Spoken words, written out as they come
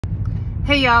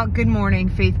Hey y'all, good morning.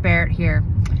 Faith Barrett here.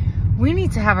 We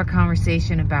need to have a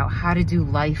conversation about how to do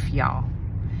life, y'all.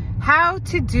 How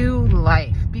to do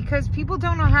life, because people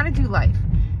don't know how to do life.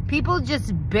 People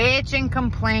just bitch and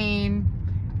complain,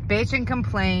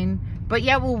 but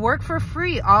yet will work for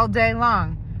free all day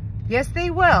long. Yes, they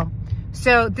will.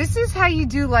 So this is how you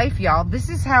do life, y'all. This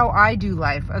is how I do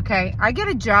life, okay? I get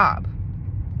a job.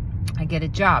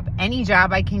 Any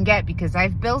job I can get, because I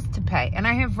have bills to pay and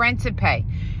I have rent to pay.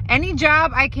 Any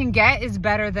job I can get is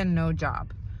better than no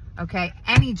job, okay?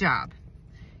 Any job.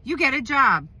 You get a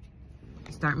job.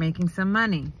 Start making some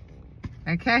money,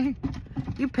 okay?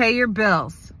 You pay your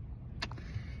bills.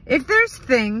 If there's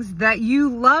things that you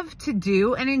love to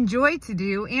do and enjoy to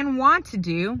do and want to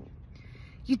do,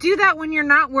 you do that when you're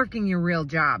not working your real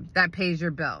job that pays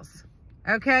your bills.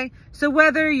 Okay, so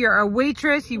whether you're a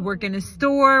waitress, you work in a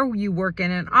store, you work in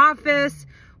an office,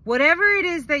 whatever it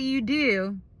is that you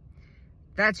do,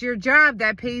 that's your job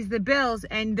that pays the bills.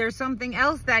 And there's something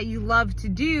else that you love to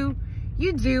do,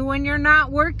 you do when you're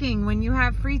not working, when you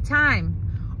have free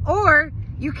time. Or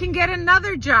you can get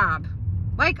another job,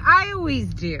 like I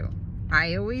always do.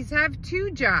 I always have two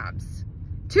jobs,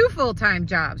 two full-time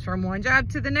jobs, from one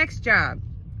job to the next job.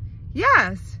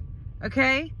 Yes,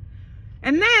 okay?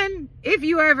 And then, if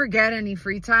you ever get any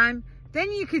free time,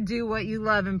 then you could do what you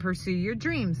love and pursue your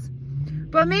dreams.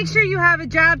 But make sure you have a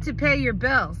job to pay your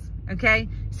bills, okay?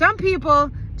 Some people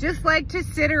just like to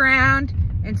sit around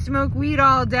and smoke weed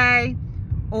all day,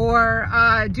 or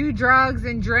do drugs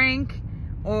and drink,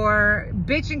 or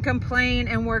bitch and complain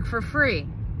and work for free,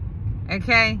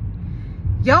 okay?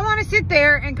 Y'all want to sit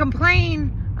there and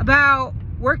complain about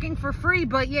working for free,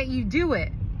 but yet you do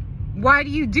it. Why do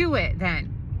you do it then?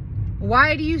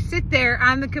 Why do you sit there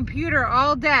on the computer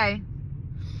all day?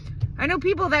 I know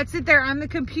people that sit there on the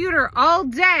computer all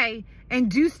day and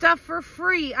do stuff for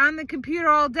free on the computer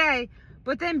all day,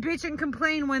 but then bitch and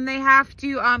complain when they have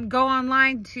to go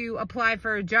online to apply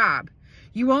for a job.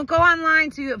 You won't go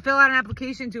online to fill out an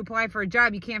application to apply for a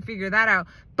job. You can't figure that out,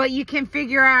 but you can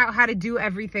figure out how to do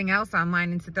everything else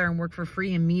online and sit there and work for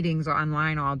free in meetings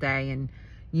online all day and,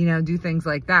 you know, do things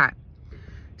like that.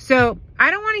 So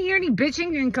I don't want to hear any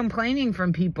bitching and complaining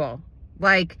from people.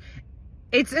 Like,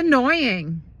 it's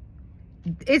annoying.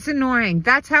 It's annoying.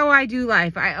 That's how I do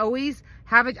life. I always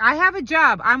have I have a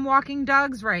job. I'm walking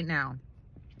dogs right now.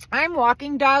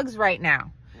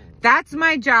 That's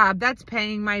my job. That's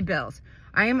paying my bills.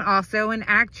 I am also an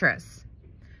actress.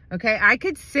 Okay. I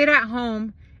could sit at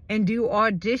home and do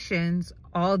auditions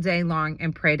all day long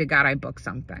and pray to God I book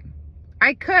something.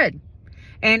 I could.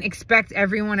 And expect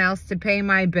everyone else to pay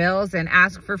my bills and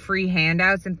ask for free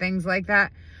handouts and things like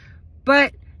that.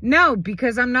 But no,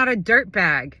 because I'm not a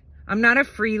dirtbag. I'm not a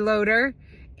freeloader,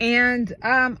 and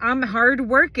I'm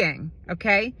hardworking,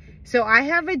 okay? So I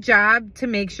have a job to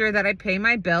make sure that I pay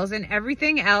my bills, and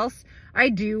everything else I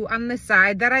do on the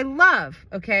side that I love,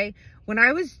 okay? When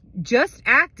I was just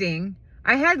acting,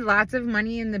 I had lots of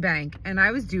money in the bank, and I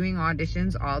was doing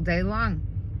auditions all day long,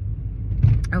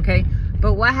 okay?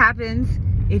 But what happens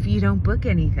if you don't book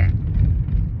anything?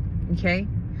 Okay?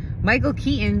 Michael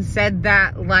Keaton said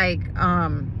that, like,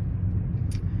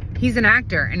 he's an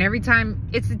actor, and every time,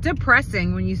 it's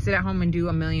depressing when you sit at home and do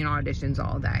a million auditions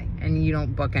all day and you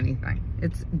don't book anything.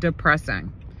 It's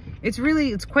depressing.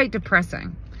 It's quite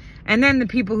depressing. And then the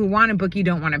people who want to book you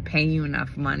don't want to pay you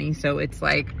enough money. So it's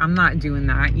like, I'm not doing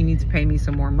that. You need to pay me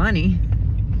some more money,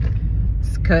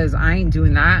 because I ain't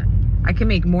doing that. I can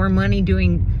make more money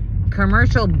doing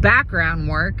commercial background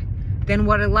work than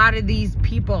what a lot of these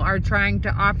people are trying to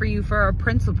offer you for a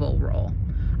principal role.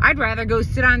 I'd rather go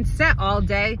sit on set all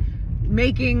day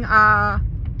making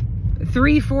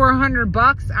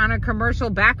 $300-400 on a commercial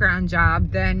background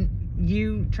job than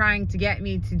you trying to get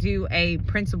me to do a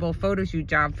principal photo shoot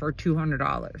job for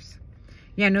 $200.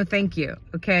 Yeah, no thank you,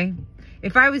 okay?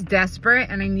 If I was desperate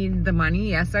and I needed the money,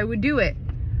 yes, I would do it.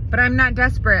 But I'm not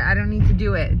desperate. I don't need to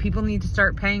do it. People need to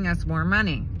start paying us more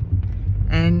money.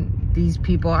 And these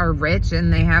people are rich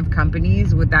and they have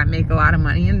companies that make a lot of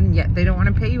money, and yet they don't want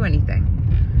to pay you anything.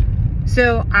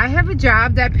 So I have a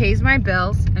job that pays my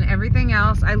bills, and everything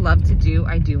else I love to do,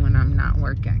 I do when I'm not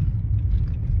working.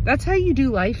 That's how you do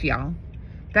life, y'all.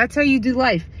 That's how you do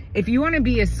life. If you want to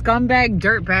be a scumbag,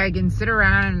 dirtbag, and sit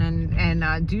around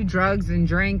and do drugs and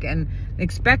drink and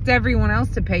expect everyone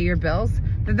else to pay your bills,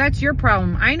 then that's your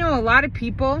problem. I know a lot of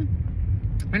people.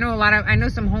 I know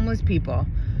some homeless people.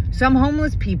 Some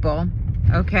homeless people,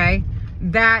 okay,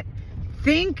 that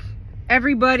think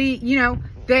everybody, you know,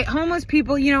 homeless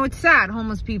people, you know, it's sad,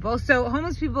 homeless people. So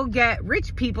homeless people get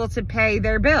rich people to pay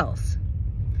their bills,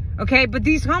 okay? But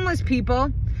these homeless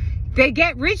people, they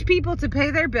get rich people to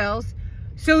pay their bills,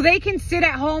 so they can sit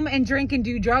at home and drink and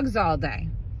do drugs all day.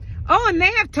 Oh, and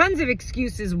they have tons of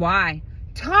excuses why.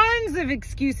 Tons of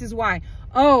excuses why.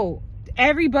 Oh,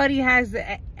 everybody has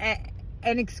an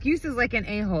excuse is like an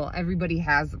a-hole. Everybody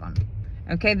has them.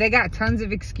 Okay, they got tons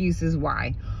of excuses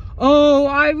why. Oh,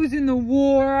 I was in the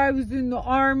war, I was in the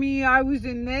army, I was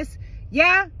in this.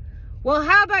 Yeah? Well,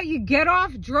 how about you get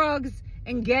off drugs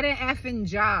and get an effing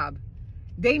job?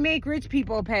 They make rich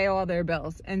people pay all their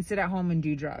bills and sit at home and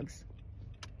do drugs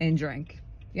and drink.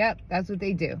 Yep, that's what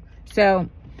they do. So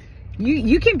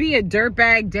you can be a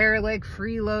dirtbag, derelict,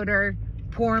 freeloader,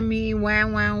 poor me, wah,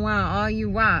 wah, wah, all you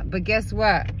want. But guess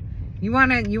what? You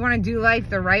wanna do life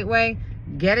the right way?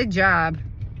 Get a job,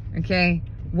 okay?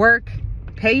 Work,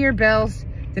 pay your bills,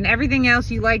 then everything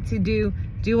else you like to do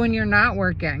when you're not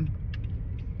working.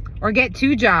 Or get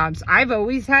 2 jobs. I've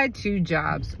always had 2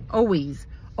 jobs. Always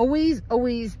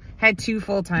had 2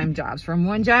 full-time jobs, from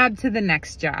one job to the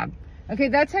next job. Okay,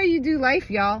 that's how you do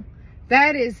life, y'all.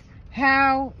 That is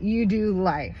how you do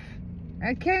life.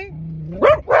 Okay?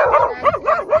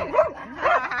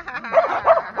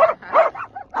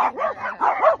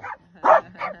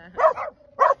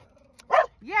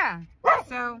 Yeah,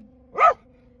 so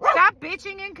stop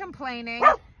bitching and complaining,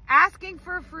 asking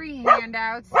for free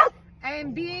handouts,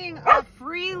 and being a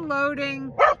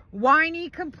freeloading, whiny,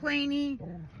 complainy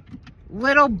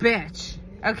little bitch,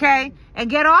 okay? And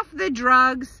get off the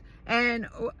drugs. And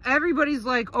everybody's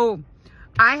like, oh,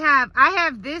 I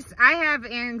have this, I have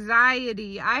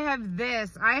anxiety, I have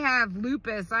this, I have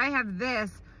lupus, I have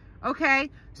this.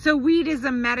 Okay, so weed is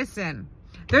a medicine.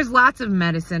 There's lots of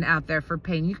medicine out there for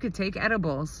pain. You could take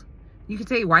edibles. You could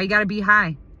take, why you gotta be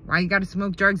high? Why you gotta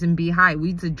smoke drugs and be high?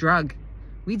 Weed's a drug.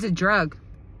 Weed's a drug.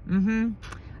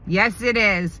 Yes, it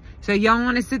is. So you don't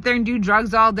want to sit there and do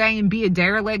drugs all day and be a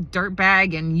derelict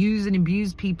dirtbag and use and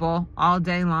abuse people all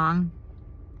day long.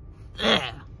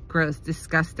 Ugh, gross,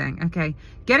 disgusting. Okay,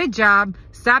 get a job.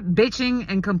 Stop bitching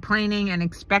and complaining and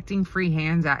expecting free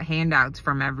handouts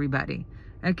from everybody.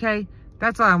 Okay,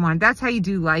 that's all I want. That's how you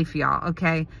do life, y'all.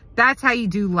 Okay, that's how you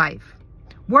do life.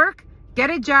 Work, get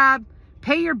a job,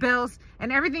 pay your bills,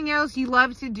 and everything else you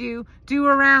love to do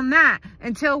around that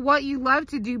until what you love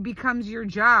to do becomes your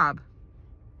job.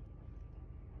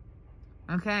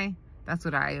 Okay, that's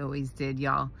what I always did,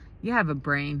 y'all. You have a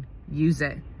brain, use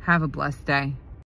it. Have a blessed day.